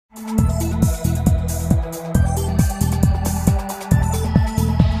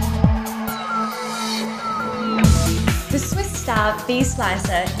Swisstar V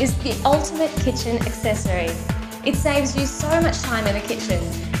slicer is the ultimate kitchen accessory. It saves you so much time in the kitchen,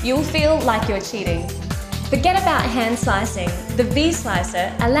 you'll feel like you're cheating. Forget about hand slicing. The V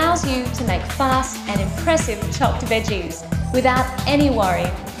slicer allows you to make fast and impressive chopped veggies without any worry.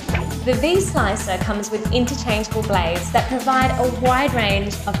 The V slicer comes with interchangeable blades that provide a wide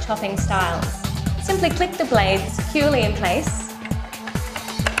range of chopping styles. Simply click the blade securely in place.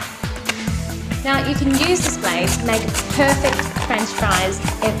 Now you can use this blade to make perfect French fries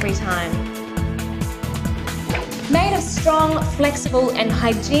every time. Made of strong, flexible and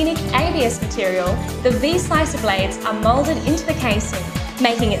hygienic ABS material, the V slicer blades are moulded into the casing,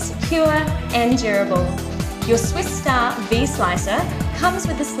 making it secure and durable. Your Swisstar V slicer comes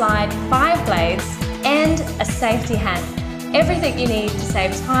with a slide 5 blades and a safety hat. Everything you need to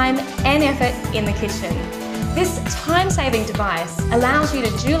save time and effort in the kitchen. This time-saving device allows you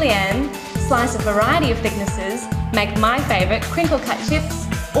to julienne, slice a variety of thicknesses, make my favourite crinkle cut chips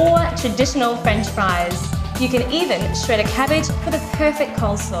or traditional French fries. You can even shred a cabbage for the perfect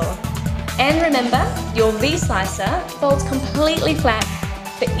coleslaw. And remember, your V slicer folds completely flat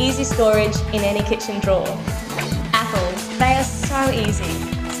for easy storage in any kitchen drawer. Apples, they are so easy.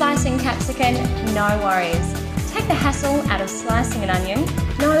 Slicing capsicum, no worries. Take the hassle out of slicing an onion.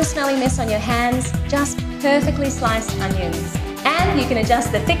 No smelly mess on your hands, just perfectly sliced onions. And you can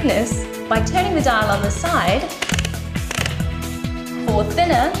adjust the thickness by turning the dial on the side for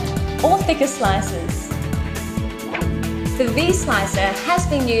thinner or thicker slices. The V slicer has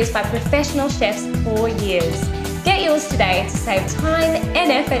been used by professional chefs for years. Get yours today to save time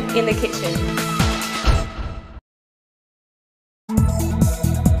and effort in the kitchen.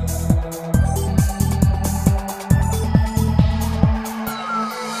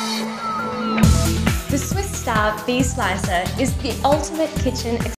 The Swisstar V slicer is the ultimate kitchen